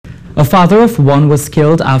A father of one was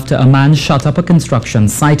killed after a man shot up a construction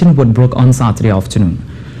site in Woodbrook on Saturday afternoon.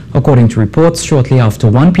 According to reports, shortly after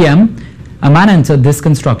 1 p.m., a man entered this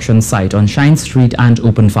construction site on Shine Street and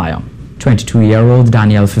opened fire. 22-year-old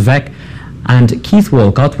Daniel Fivek and Keith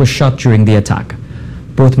Walcott were shot during the attack.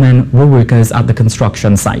 Both men were workers at the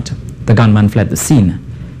construction site. The gunman fled the scene.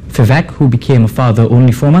 Fivek, who became a father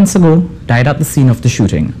only 4 months ago, died at the scene of the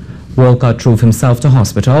shooting. Walcott drove himself to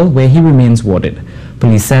hospital, where he remains warded.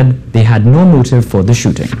 Police said they had no motive for the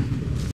shooting.